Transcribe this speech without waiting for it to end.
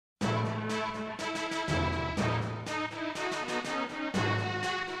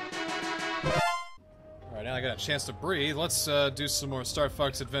I got a chance to breathe, let's do some more Star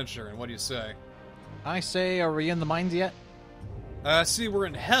Fox Adventure. And what do you say? I say, are we in the mines yet? See, we're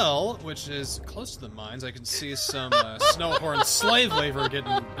in Hell, which is close to the mines. I can see some Snowhorn slave labor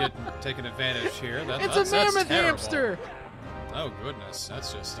getting taken advantage here. It's a mammoth hamster. Oh goodness,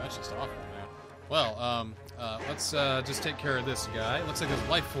 that's just awful, man. Well, let's just take care of this guy. Looks like a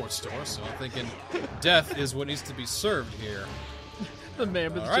life force store, so I'm thinking death is what needs to be served here. The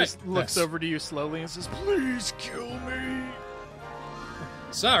mammoth just looks over to you slowly and says, "Please kill me."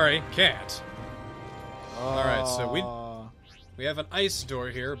 Sorry, can't. All right, so we have an ice door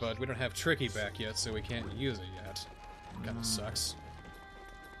here, but we don't have Tricky back yet, so we can't use it yet. Kinda sucks.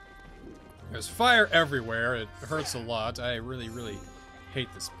 There's fire everywhere. It hurts a lot. I really, really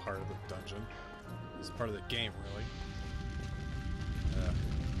hate this part of the dungeon. This part of the game, really.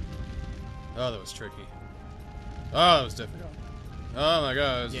 Oh, that was tricky. Oh, that was difficult. Oh my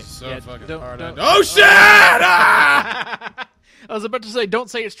god, this is so fucking hard. Oh shit! Ah! I was about to say, don't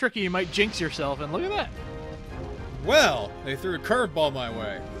say it's tricky, you might jinx yourself, and look at that. Well, they threw a curveball my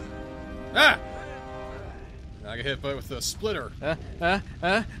way. Ah! I get hit with a splitter. Okay.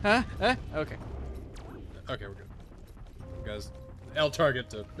 Okay, we're good. Guys, L target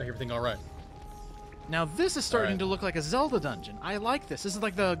to make everything alright. Now this is starting to look like a Zelda dungeon. I like this. This is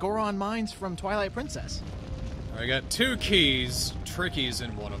like the Goron mines from Twilight Princess. I got 2 keys, Tricky's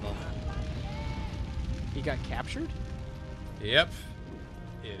in one of them. He got captured? Yep.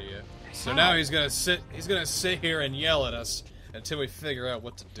 Idiot. So now he's gonna sit here and yell at us until we figure out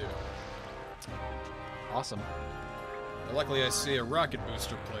what to do. Awesome. But luckily I see a rocket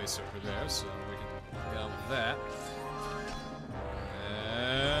booster place over there, so we can get on with that.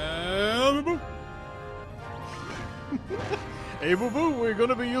 Hey, boo-boo, we're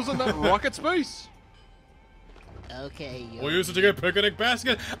gonna be using that rocket space. Okay, we'll use it to get picnic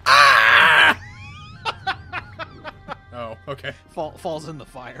basket. Ah! Oh, okay. Falls in the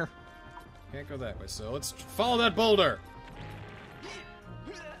fire. Can't go that way, so let's follow that boulder.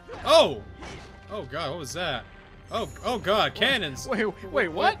 Oh! Oh god, what was that? Oh god, cannons! Wait,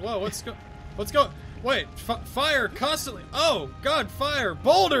 what? Whoa, what's go? Wait, fire constantly! Oh god, fire!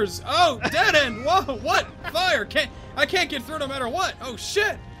 Boulders! Oh, dead end! Whoa, what? Fire! I can't get through no matter what! Oh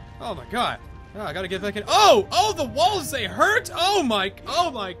shit! Oh my god! Oh, I gotta get back in. Oh, the walls, they hurt! Oh my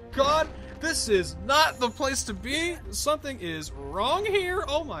god! This is not the place to be! Something is wrong here!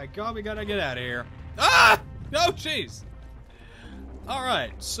 Oh my god, we gotta get out of here. Ah! No, jeez!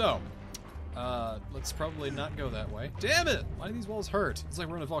 Alright, so, let's probably not go that way. Damn it! Why do these walls hurt? It's like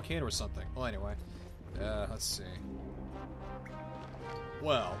we're in a volcano or something. Well, anyway. Let's see.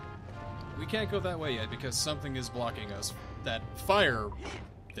 Well, we can't go that way yet because something is blocking us. That fire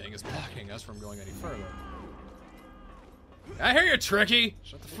thing is blocking us from going any further. I hear you, Tricky!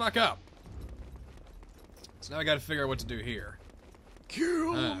 Shut the fuck up. So now I gotta figure out what to do here.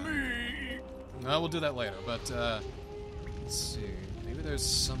 Kill me! No, we'll do that later, but, let's see. Maybe there's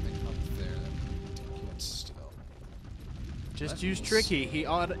something up there that we can't still. Just use Tricky.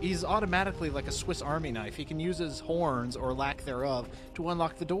 He's automatically like a Swiss Army knife. He can use his horns, or lack thereof, to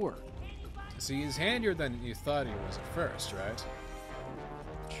unlock the door. See, he's handier than you thought he was at first, right?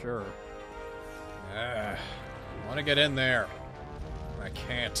 Sure. I want to get in there. I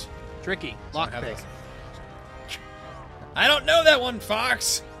can't. Tricky. Lockpick. I don't know that one,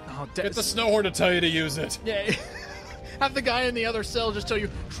 Fox! Oh, get the Snowhorn to tell you to use it. Yeah. Have the guy in the other cell just tell you,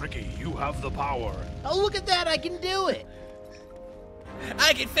 Tricky, you have the power. Oh, look at that, I can do it!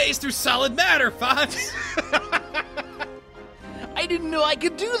 I can phase through solid matter, Fox! I didn't know I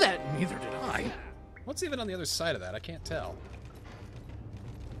could do that! Neither did I. What's even on the other side of that? I can't tell.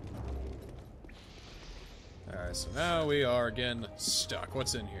 Alright, so now we are again stuck.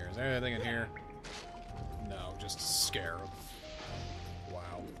 What's in here? Is there anything in here? No, just a scarab.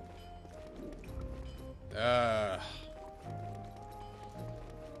 Wow.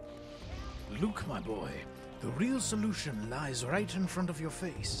 Luke, my boy, the real solution lies right in front of your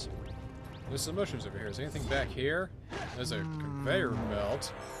face. There's some mushrooms over here. Is there anything back here? There's a conveyor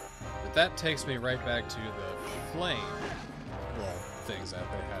belt. But that takes me right back to the flame, things that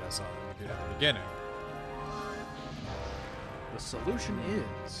they had us on at the beginning. The solution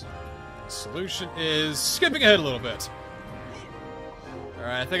is... The solution is skipping ahead a little bit.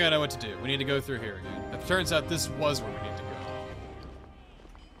 Alright, I think I know what to do. We need to go through here again. It turns out this was where we need to go.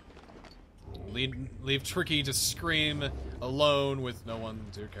 Leave Tricky to scream alone with no one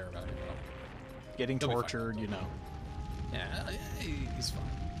to care about him. Getting tortured, you know. Yeah, he's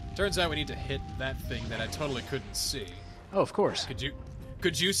fine. Turns out we need to hit that thing that I totally couldn't see. Oh, of course.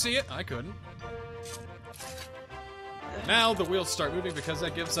 Could you see it? I couldn't. Now the wheels start moving because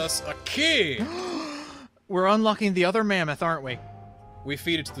that gives us a key. We're unlocking the other mammoth, aren't we? We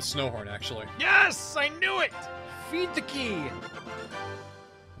feed it to the Snowhorn, actually. Yes! I knew it! Feed the key!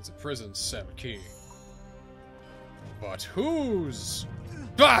 It's a prison set key. But whose?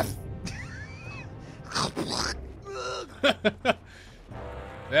 Ah!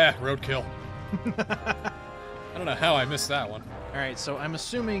 Yeah, roadkill. I don't know how I missed that one. Alright, so I'm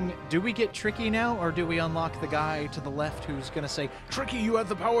assuming, do we get Tricky now, or do we unlock the guy to the left who's gonna say, Tricky, you have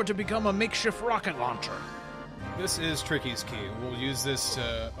the power to become a makeshift rocket launcher? This is Tricky's key. We'll use this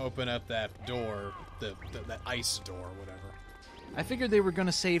to open up that door, that ice door, or whatever. I figured they were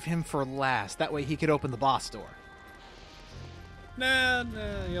gonna save him for last, that way he could open the boss door. Nah,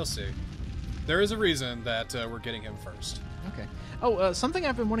 you'll see. There is a reason that we're getting him first. Okay. Oh, something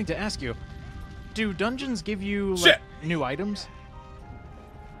I've been wanting to ask you. Do dungeons give you, Shit! new items?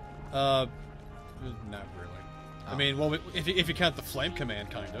 Not really. I mean, well, if you count the flame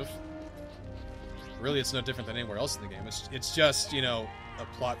command, kind of. Really, it's no different than anywhere else in the game. It's just, you know, a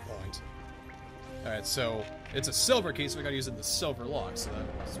plot point. Alright, so it's a silver key, so we gotta use it in the silver lock, so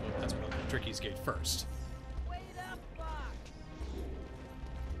that's what Tricky's gate first.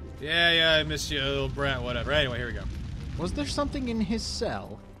 Yeah, I missed you, little brat, whatever. Anyway, here we go. Was there something in his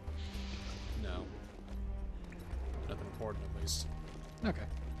cell? No. Nothing important, at least. Okay.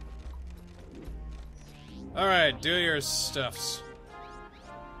 Alright, do your stuffs.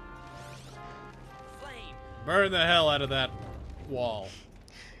 Burn the hell out of that wall.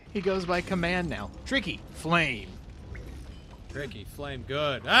 He goes by command now. Tricky, flame. Tricky, flame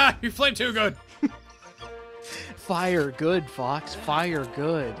good. Ah, you flame too good! Fire good, Fox. Fire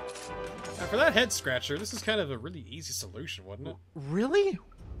good. Now, for that head scratcher, this is kind of a really easy solution, wasn't it? Really?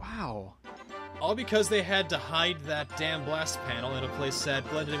 Wow. All because they had to hide that damn blast panel in a place that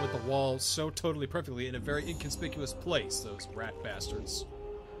blended in with the wall so totally perfectly in a very inconspicuous place, those rat bastards.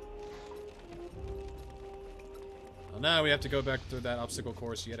 Well, now we have to go back through that obstacle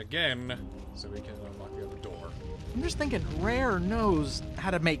course yet again, so we can unlock the other door. I'm just thinking, Rare knows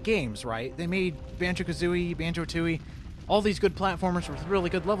how to make games, right? They made Banjo-Kazooie, Banjo-Tooie, all these good platformers with really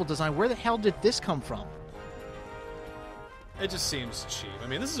good level design. Where the hell did this come from? It just seems cheap. I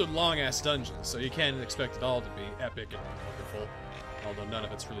mean, this is a long-ass dungeon, so you can't expect it all to be epic and wonderful. Although none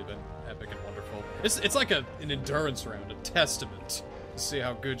of it's really been epic and wonderful. It's like an endurance round, a testament to see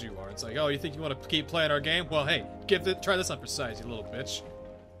how good you are. It's like, oh, you think you want to keep playing our game? Well, hey, try this on for size, you little bitch.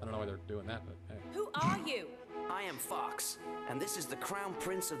 I don't know why they're doing that, but hey. Who are you? I am Fox, and this is the Crown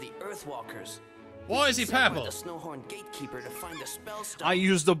Prince of the Earthwalkers. Why is he Sent by papal? the Snowhorn Gatekeeper to find the spell stone. I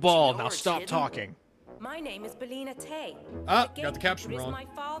used the ball, You know now where it's stop hidden? talking. My name is Belina Tay. Ah, The got the caption gatekeeper wrong. is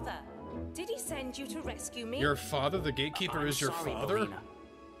my father. Did he send you to rescue me? Your father, the gatekeeper, I'm is your sorry, father? Belina,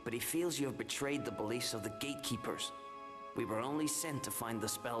 but he feels you have betrayed the beliefs of the Gatekeepers. We were only sent to find the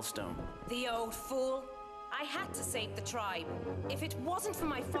spell stone. The old fool. I had to save the tribe. If it wasn't for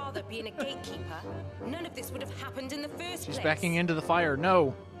my father being a gatekeeper, none of this would have happened in the first She's place. backing into the fire.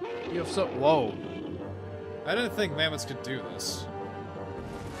 No. You have so... Whoa. I didn't think mammoths could do this.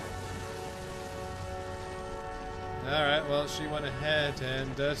 Alright, well, she went ahead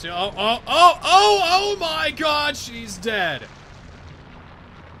and, oh my god, she's dead!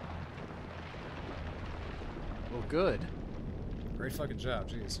 Well, good. Great fucking job,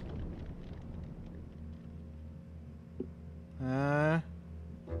 jeez.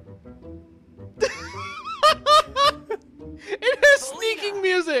 It has sneaking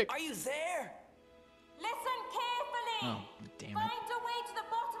music! Are you there? Listen carefully. Oh, damn it. Find a way to the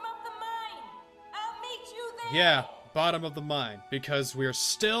bottom of the mine. I'll meet you there. Yeah, bottom of the mine, because we're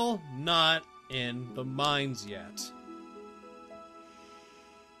still not in the mines yet.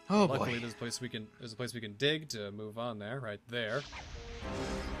 Oh, Luckily, boy. there's a place we can dig to move on there, right there.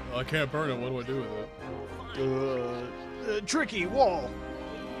 Well, I can't burn it. What do I do with it? Tricky wall.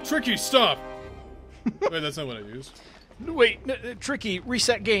 Tricky, stop! Wait, that's not what I used. Wait, Tricky,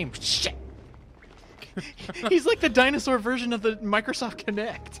 reset game. Shit. He's like the dinosaur version of the Microsoft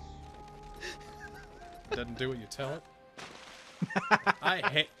Kinect. Doesn't do what you tell it.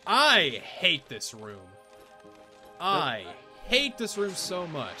 I hate this room. I hate this room so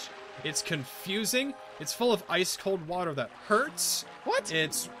much. It's confusing. It's full of ice cold water that hurts. What?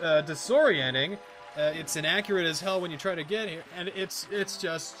 It's disorienting. It's inaccurate as hell when you try to get here, and it's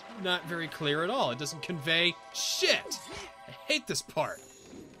just not very clear at all. It doesn't convey shit. I hate this part.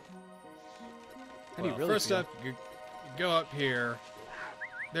 How do you Well, really first feel? up, you go up here.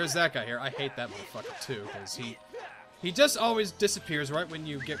 There's that guy here. I hate that motherfucker too, because he just always disappears right when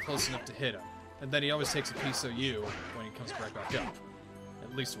you get close enough to hit him, and then he always takes a piece of you when he comes right back up.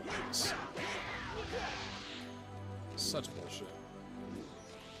 At least one piece. Such bullshit.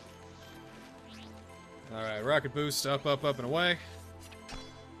 Alright, rocket boost, up, up, up, and away.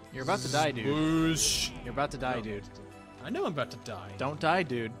 You're about to die, dude. Whoosh. You're about to die, dude. I know I'm about to die. Don't die,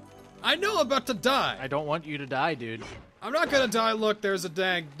 dude. I know I'm about to die. I don't want you to die, dude. I'm not gonna die. Look, there's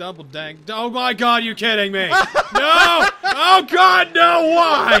a double dang. Oh my god, you kidding me? No! Oh god, no!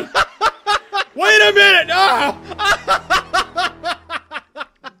 Why? Wait a minute! No!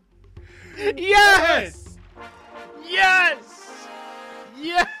 Yes! Yes!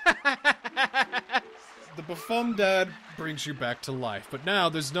 Yes! The Bufum Dad brings you back to life, but now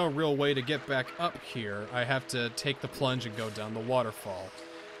there's no real way to get back up here. I have to take the plunge and go down the waterfall.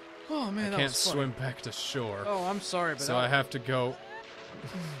 Oh man, I that can't was fun. swim back to shore. Oh, I'm sorry, but So I have to go.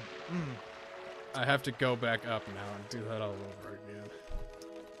 I have to go back up now and do that all over again.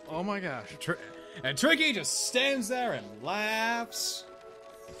 Oh my gosh. And Tricky just stands there and laughs.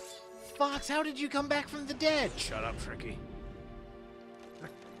 Fox, how did you come back from the dead? Shut up, Tricky.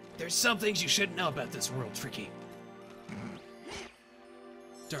 There's some things you shouldn't know about this world, Tricky.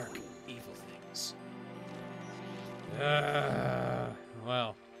 Dark, evil things.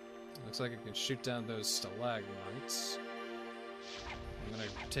 Well, looks like I can shoot down those stalagmites. I'm gonna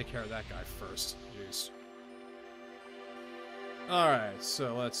take care of that guy first. Jeez. Alright,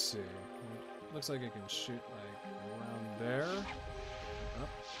 so let's see. Looks like I can shoot, like, around there. Oh,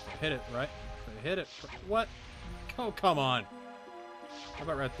 if I hit it, right? If I hit it... What? Oh, come on. How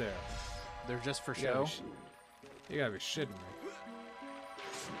about right there? They're just for You gotta show. be you gotta be shitting me.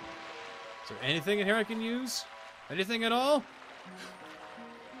 Is there anything in here I can use? Anything at all?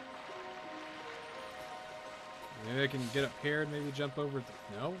 Maybe I can get up here and maybe jump over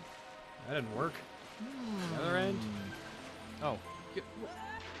the... No? That didn't work. The other end? Oh.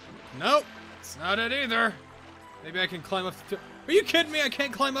 Nope! It's not it either! Maybe I can climb up the... Are you kidding me? I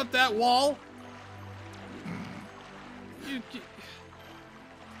can't climb up that wall? You...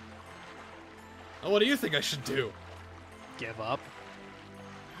 Oh, what do you think I should do? Give up.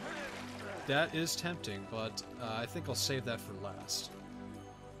 That is tempting, but I think I'll save that for last.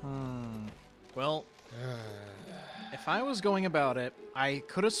 Well, if I was going about it, I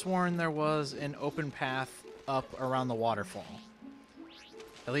could have sworn there was an open path up around the waterfall.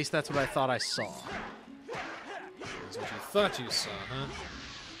 At least that's what I thought I saw. That's what you thought you saw, huh?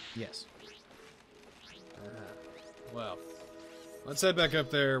 Yes. Well, let's head back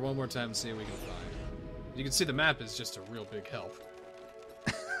up there one more time and see what we can find. You can see the map is just a real big help.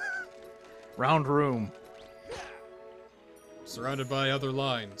 Round room. Surrounded by other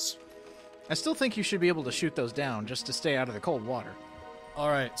lines. I still think you should be able to shoot those down just to stay out of the cold water.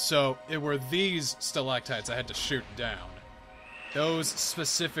 Alright, so it were these stalactites I had to shoot down. Those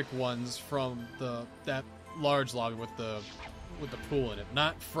specific ones from that large lobby with the pool in it,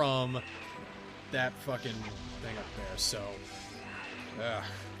 not from that fucking thing up there. So,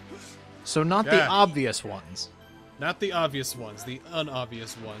 So not the Yeah. obvious ones. not the obvious ones, the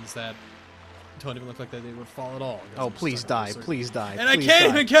unobvious ones that don't even look like that they would fall at all. Oh, please die, please die. And I please can't die.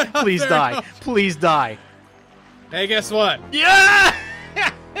 even get up Please there. die, No. please die. Hey, guess what? Yeah!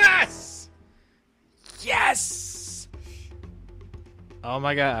 Yes! Yes! Oh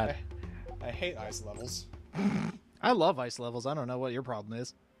my god. I hate ice levels. I love ice levels. I don't know what your problem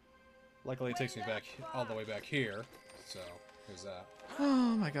is. Luckily, it takes me back all the way back here. So, there's that.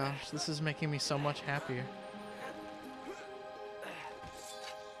 Oh my gosh, this is making me so much happier.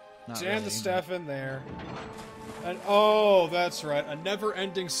 Not Jam really, the stuff in there. And oh, that's right. A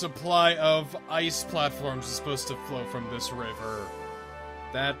never-ending supply of ice platforms is supposed to flow from this river.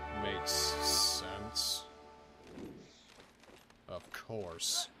 That makes sense. Of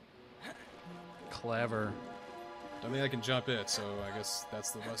course. Clever. Don't think I can jump it, so I guess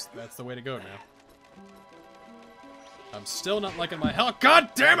that's the way to go now. I'm still not liking my health. God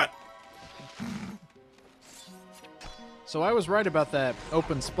damn it! So I was right about that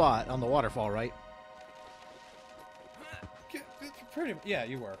open spot on the waterfall, right? Yeah,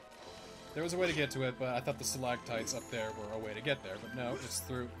 you were. There was a way to get to it, but I thought the stalactites up there were a way to get there. But no, it's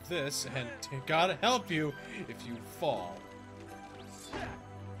through this, and God help you if you fall.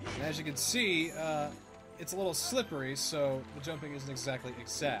 And as you can see, it's a little slippery, so the jumping isn't exactly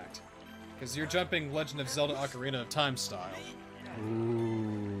exact. Because you're jumping Legend of Zelda Ocarina of Time style.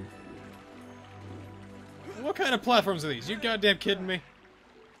 Ooh. What kind of platforms are these? You goddamn kidding me?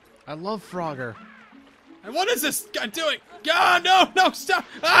 I love Frogger. And what is this guy doing? God, no, stop!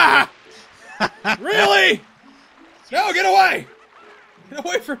 Ah! Really? No, get away! Get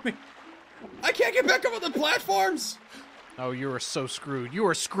away from me! I can't get back up on the platforms! Oh, you are so screwed. You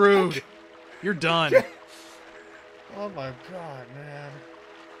are screwed. You're done. Oh my god, man.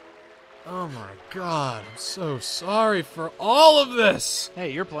 Oh my god, I'm so sorry for all of this!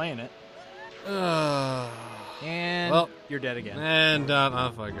 Hey, you're playing it. And Well, you're dead again. And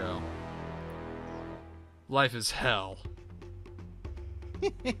off I go. Life is hell.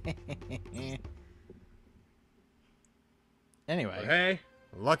 Anyway. But hey,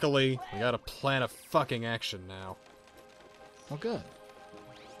 luckily, we got a plan of fucking action now. Well, good.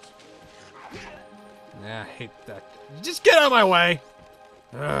 Nah, I hate that. Just get out of my way!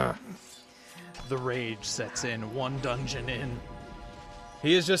 Ugh. The rage sets in, one dungeon in.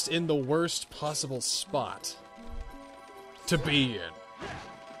 He is just in the worst possible spot to be in.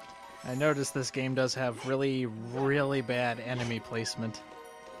 I noticed this game does have really, really bad enemy placement.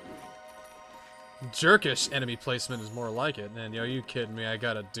 Jerkish enemy placement is more like it. And are you kidding me? I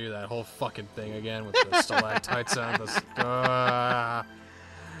gotta do that whole fucking thing again with the stalactites on the...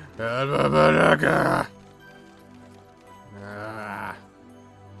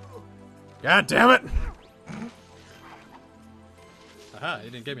 God damn it! Aha,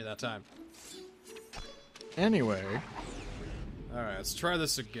 he didn't get me that time. Anyway. Alright, let's try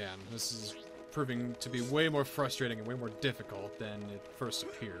this again. This is proving to be way more frustrating and way more difficult than it first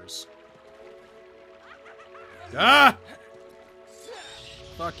appears. Ah!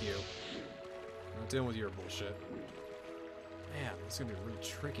 Fuck you. I'm dealing with your bullshit. Man, it's gonna be really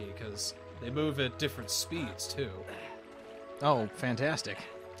tricky because they move at different speeds too. Oh, fantastic.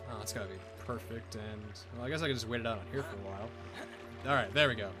 Oh, it's gotta be perfect, and well, I guess I can just wait it out on here for a while. Alright, there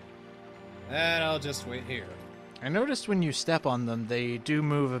we go. And I'll just wait here. I noticed when you step on them, they do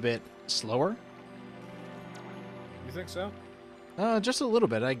move a bit slower. You think so? Just a little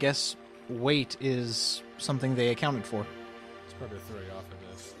bit. I guess weight is something they accounted for. It's probably throw you off a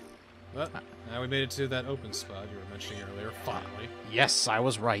bit. But now we made it to that open spot you were mentioning earlier, finally. Yes, I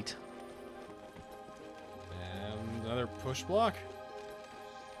was right. And another push block.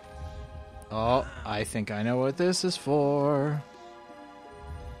 Oh, I think I know what this is for.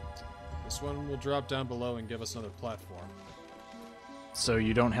 This one will drop down below and give us another platform. So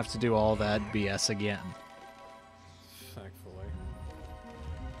you don't have to do all that BS again. Thankfully.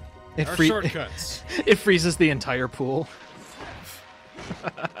 It Our shortcuts. It freezes the entire pool.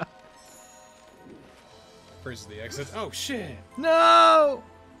 Freezes the exit. Oh, shit! No!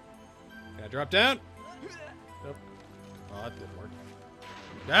 Can I drop down? Nope. Oh, that didn't work.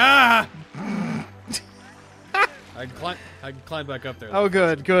 Ah! I can climb back up there. Oh,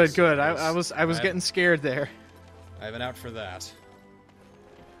 good. I was I getting scared there. I have an out for that.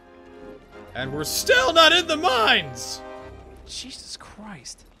 And we're still not in the mines! Jesus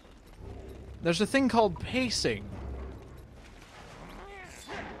Christ. There's a thing called pacing.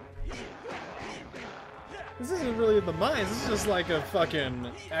 This isn't really in the mines. This is just like a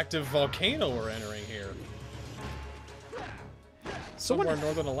fucking active volcano we're entering here. Somewhere in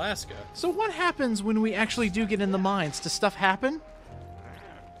northern Alaska. So what happens when we actually do get in the mines? Does stuff happen?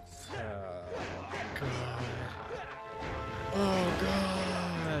 God. Oh,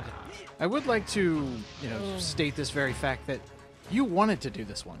 God. I would like to, state this very fact that you wanted to do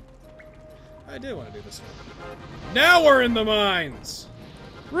this one. I did want to do this one. Now we're in the mines!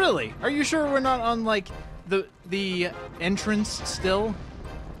 Really? Are you sure we're not on, like, the entrance still?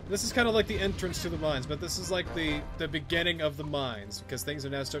 This is kind of like the entrance to the mines, but this is like the beginning of the mines, because things are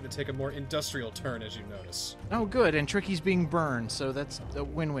now starting to take a more industrial turn, as you notice. Oh, good, and Tricky's being burned, so that's a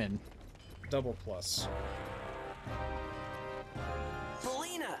win-win. Double plus.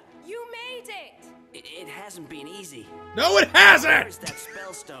 Belina! You made it! It hasn't been easy. No, it hasn't! Where's that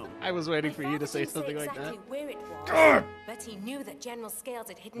spellstone? I was waiting My for you to father say didn't something like exactly that. where it was, Ugh! but he knew that General Scales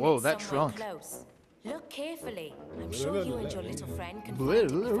had hidden Whoa, it that somewhere shrunk. close. Look carefully. I'm sure you and your little friend can find it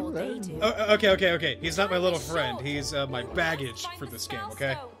before they do. Oh, okay. He's not my little friend. He's my baggage for this game,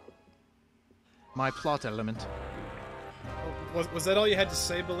 okay? My plot element. Was that all you had to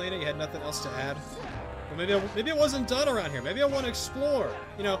say, Belina? You had nothing else to add? Well, maybe it wasn't done around here. Maybe I want to explore.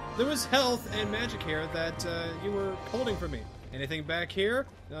 There was health and magic here that you were holding for me. Anything back here?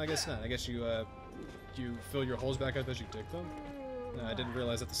 No, I guess not. I guess you fill your holes back up as you dig them? No, I didn't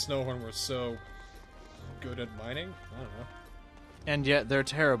realize that the Snowhorn were so good at mining. I don't know. And yet they're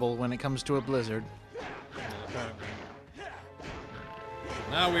terrible when it comes to a blizzard. Yeah, apparently.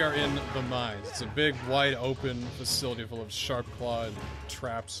 Now we are in the mines. It's a big, wide open facility full of sharp-clawed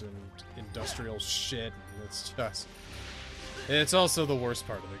traps and industrial shit. It's also the worst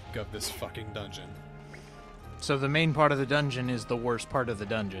part of this fucking dungeon. So the main part of the dungeon is the worst part of the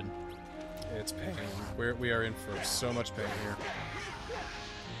dungeon. It's pain. We are in for so much pain here.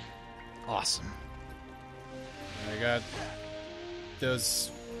 Awesome. I got those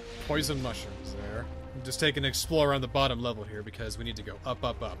poison mushrooms there. I'm just taking an explore on the bottom level here because we need to go up,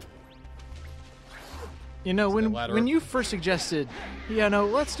 up, up. You know, Is that ladder when up? you first suggested, yeah, no,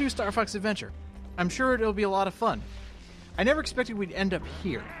 let's do Star Fox Adventure, I'm sure it'll be a lot of fun. I never expected we'd end up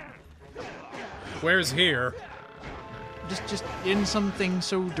here. Where's here? Just in something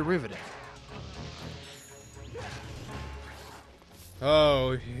so derivative.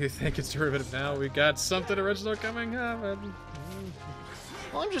 Oh, you think it's derivative now? We got something original coming up?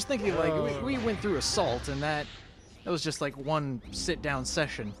 Well, I'm just thinking, like, we went through Assault, and that was just like one sit-down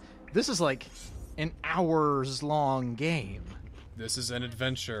session. This is like an hours-long game. This is an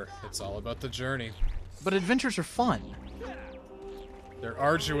adventure. It's all about the journey. But adventures are fun. They're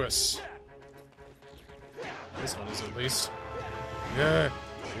arduous. This one is at least. Yeah.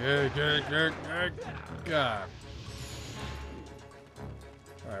 God.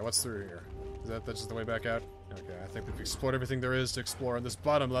 Alright, what's through here? That's just the way back out? Okay, I think we've explored everything there is to explore on this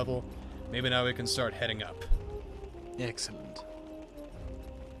bottom level. Maybe now we can start heading up. Excellent.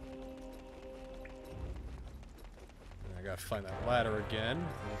 I gotta find that ladder again.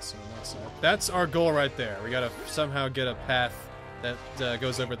 That's our goal right there. We gotta somehow get a path that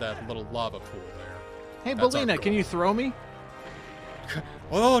goes over that little lava pool there. Hey, That's our Belina, goal. can you throw me?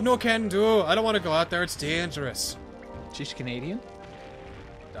 Oh, no can do. I don't want to go out there. It's dangerous. She's Canadian?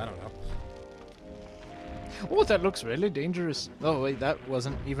 I don't know. Oh, that looks really dangerous. Oh, wait, that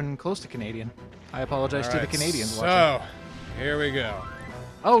wasn't even close to Canadian. I apologize to the Alright, Canadians watching. So, here we go.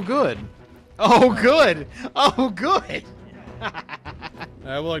 Oh, good. Oh, good. Oh, good.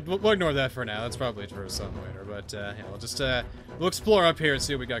 We'll ignore that for now. That's probably for some later. But yeah, we'll just we'll explore up here and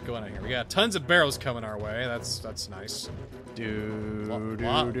see what we got going on here. We got tons of barrels coming our way. That's nice.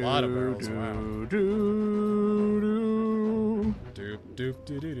 Lot of barrels. Wow. Doop doop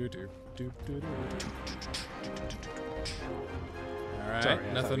doo doo doo doop doop doo doo. All right, Sorry, I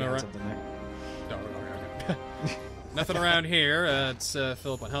thought nothing we had around. something there. No, okay. Nothing around here. Let's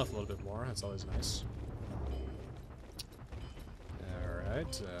fill up on health a little bit more. That's always nice. All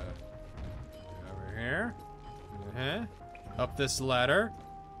right, over here. Up this ladder.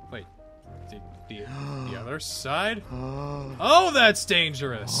 Wait, the other side? Oh, that's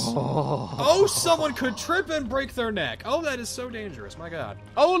dangerous. Oh, someone could trip and break their neck. Oh, that is so dangerous. My God.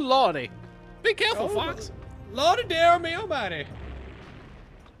 Oh, lordy. Be careful, Fox. Lordy dare me, almighty.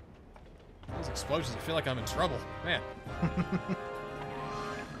 These explosions, I feel like I'm in trouble. Man.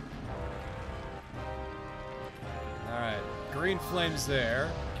 Alright. Green flames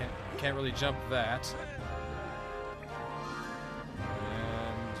there. Can't really jump that.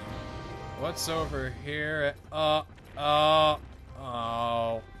 And what's over here? Oh.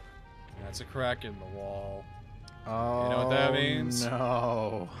 That's a crack in the wall. Oh, You know what that means?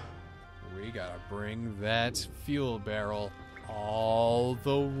 No. We gotta bring that fuel barrel all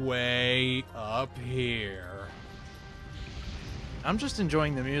the way up here. I'm just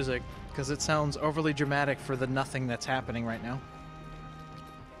enjoying the music because it sounds overly dramatic for the nothing that's happening right now.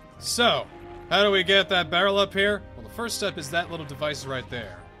 So, how do we get that barrel up here? Well, the first step is that little device right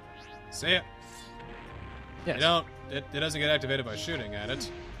there. See it? Yes. It doesn't get activated by shooting at it,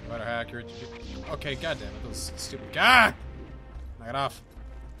 no matter how accurate you shoot. Okay, goddammit, those stupid. God! Knock it off.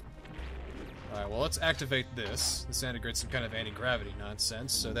 Alright, well, let's activate this. This integrates some kind of anti-gravity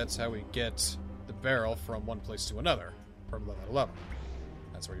nonsense, so that's how we get the barrel from one place to another. From level to level.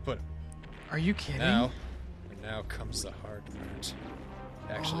 That's where you put it. Are you kidding? Now comes the hard part.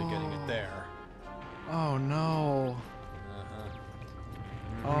 Actually getting it there. Oh, no.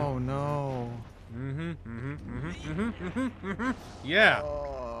 Uh-huh. Oh, no. Yeah.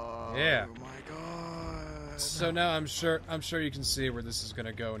 Oh, Yeah. my God. So now I'm sure you can see where this is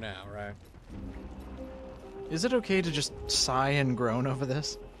gonna go now, right? Is it okay to just sigh and groan over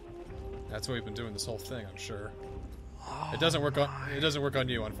this? That's what we've been doing this whole thing, I'm sure. It doesn't work on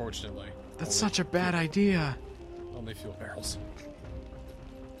you, unfortunately. That's such a bad idea. Only fuel barrels.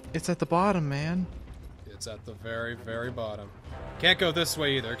 It's at the bottom, man. It's at the very, very bottom. Can't go this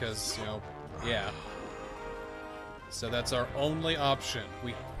way either, because, yeah. So that's our only option.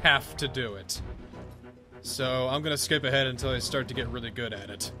 We have to do it. So I'm gonna skip ahead until I start to get really good at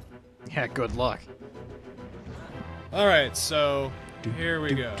it. Yeah, good luck. Alright, so here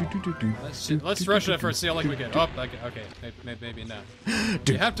we go. Let's rush it first, see how lucky we get. Oh, okay, maybe not.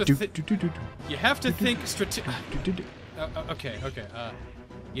 You have to think You have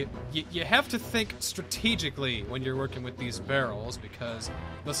to think strategically when you're working with these barrels, because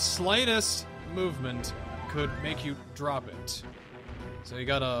the slightest movement could make you drop it. So you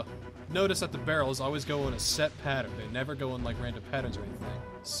gotta notice that the barrels always go in a set pattern. They never go in like random patterns or anything.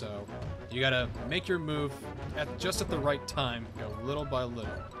 So you gotta make your move just at the right time, go little by little.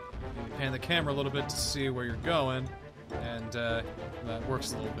 You pan the camera a little bit to see where you're going, and that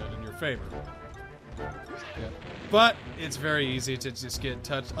works a little bit in your favor. Yeah. But it's very easy to just get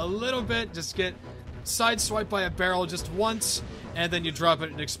touched a little bit, just get sideswiped by a barrel just once, and then you drop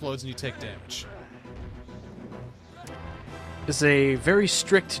it and it explodes and you take damage. It's a very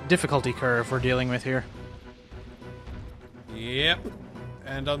strict difficulty curve we're dealing with here. Yep.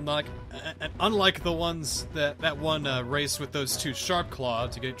 And unlike the ones that one race with those two Sharp Claw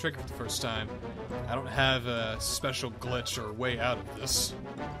to get triggered for the first time, I don't have a special glitch or way out of this.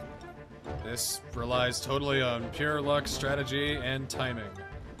 This relies totally on pure luck, strategy, and timing.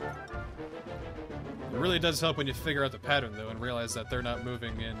 It really does help when you figure out the pattern, though, and realize that they're not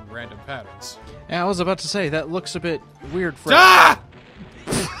moving in random patterns. Yeah, I was about to say, that looks a bit weird for... Ah!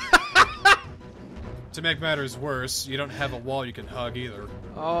 To make matters worse, you don't have a wall you can hug either.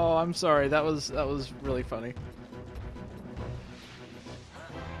 Oh, I'm sorry. That was really funny.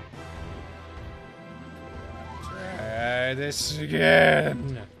 Try this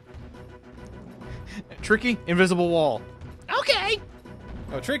again. Tricky, invisible wall. Okay.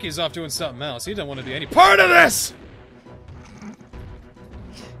 Oh, Tricky's off doing something else. He doesn't want to be any part of this!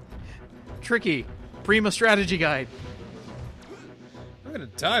 Tricky, Prima strategy guide. I'm gonna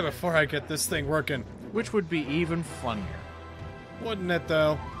die before I get this thing working. Which would be even funnier. Wouldn't it,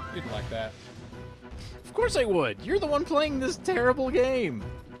 though? You'd like that. Of course I would. You're the one playing this terrible game.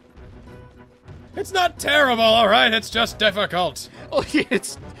 It's not terrible, alright? It's just difficult. Oh, yeah,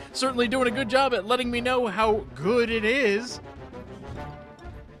 it's certainly doing a good job at letting me know how good it is.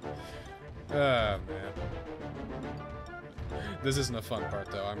 Oh, man. This isn't a fun part,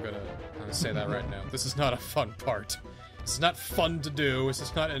 though. I'm gonna say that right now. This is not a fun part. This is not fun to do. This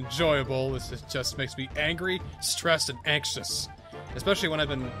is not enjoyable. Just makes me angry, stressed, and anxious. Especially when I've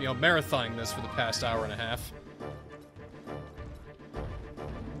been, marathoning this for the past hour and a half.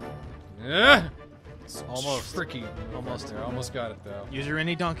 Yeah. It's Almost. tricky. Almost there. Almost got it, though. Use your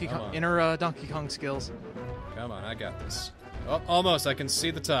inner Donkey Kong skills. Come on, I got this. Oh, almost. I can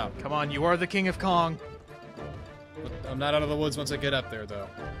see the top. Come on, you are the King of Kong. But I'm not out of the woods once I get up there, though.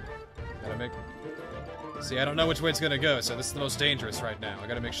 Gotta make... See, I don't know which way it's gonna go, so this is the most dangerous right now. I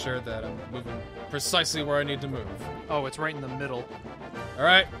gotta make sure that I'm moving precisely where I need to move. Oh, it's right in the middle.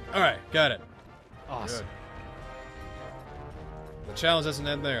 Alright, got it. Awesome. Good. The challenge doesn't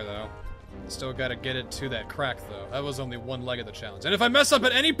end there, though. Still gotta get it to that crack, though. That was only one leg of the challenge. And if I mess up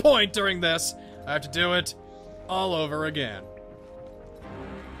at any point during this, I have to do it all over again.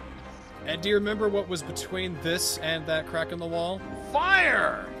 And do you remember what was between this and that crack in the wall?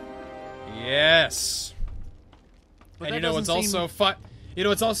 Fire! Yes. But And that you know what's doesn't also you know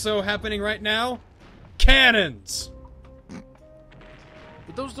what's also happening right now? Cannons!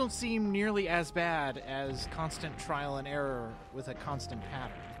 But those don't seem nearly as bad as constant trial and error with a constant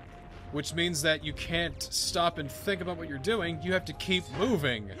pattern. Which means that you can't stop and think about what you're doing, you have to keep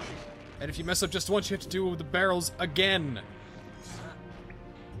moving. And if you mess up just once, you have to do it with the barrels again.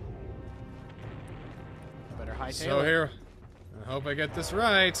 Better hightail So it. here, I hope I get this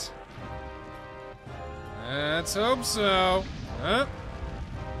right. Let's hope so. Huh?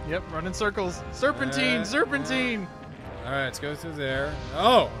 Yep, run in circles. Serpentine, serpentine! Alright, let's go through there.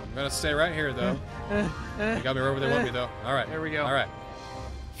 Oh, I'm gonna stay right here, though. You got me right where they want me, though. Alright. There we go. Alright.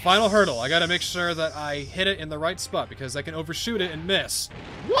 Final hurdle. I gotta make sure that I hit it in the right spot, because I can overshoot it and miss.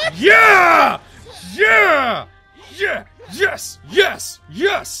 What? Yeah! Yeah! Yeah! Yes! Yes!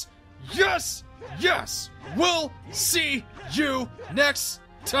 Yes! Yes! Yes! We'll see you next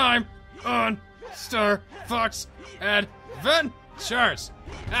time on Star Fox Adventures!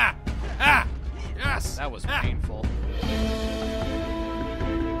 Ah! Ah! Yes! That was Ah. painful.